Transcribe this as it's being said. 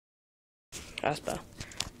That's better.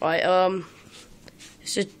 Right,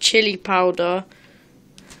 it's a chili powder.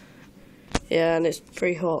 Yeah, and it's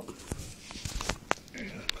pretty hot. Oh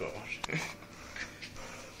gosh.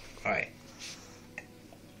 Right.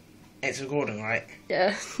 It's recording, right?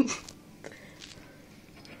 Yeah.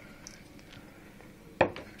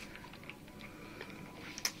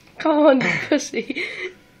 Come on, you pussy.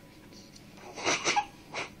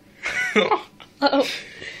 Oh.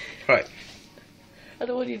 Right. I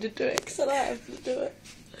don't want you to do it because I don't have to do it.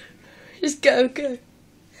 Just go.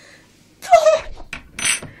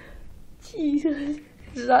 Jesus.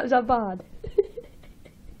 Is that bad?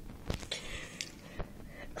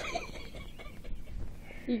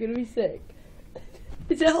 You're gonna be sick.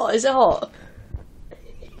 Is it hot?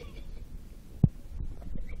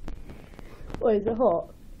 Wait, is it hot?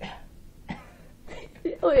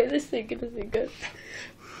 Oh wait, let's think good.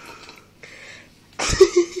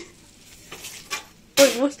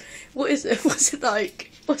 Wait, what is it? What's it like?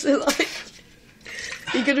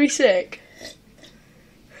 You're gonna be sick?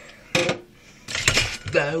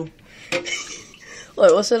 No. Wait,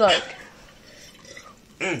 what's it like?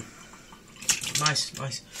 Nice.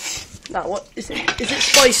 Now, what is it? Is it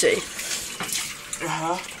spicy?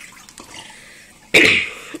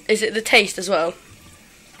 Is it the taste as well?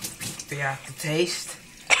 Yeah, the taste.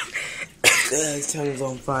 His tongue's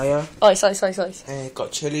on fire. Ice.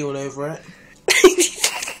 Got chili all over it.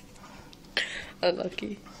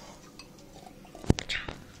 Unlucky.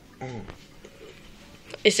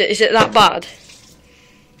 Is it that bad?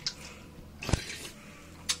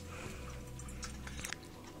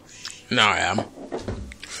 No, I am.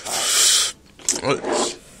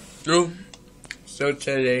 So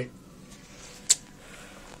chilly.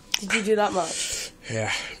 Did you do that much?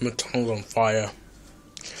 Yeah, my tongue's on fire.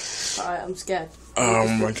 Alright, I'm scared.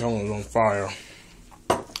 My tongue is on fire.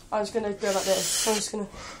 I'm just gonna go like this. I'm just gonna.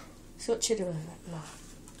 It's got chili with it. No.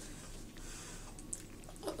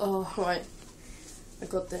 Oh, right. I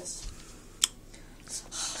got this.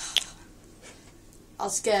 I'm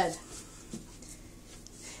scared.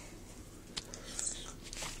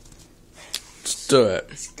 Let's do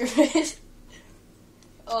it. Screw it.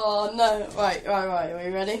 Oh no. Right. Are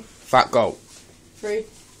you ready? Fat goal. 3,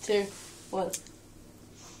 2, 1.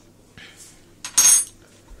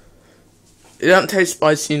 It don't taste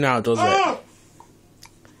spicy now, does it?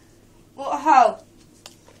 What the hell?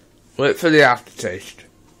 Wait for the aftertaste.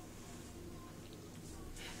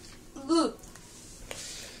 Ugh.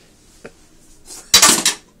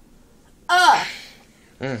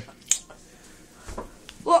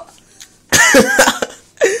 What?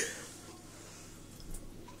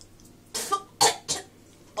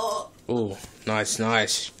 Oh, nice.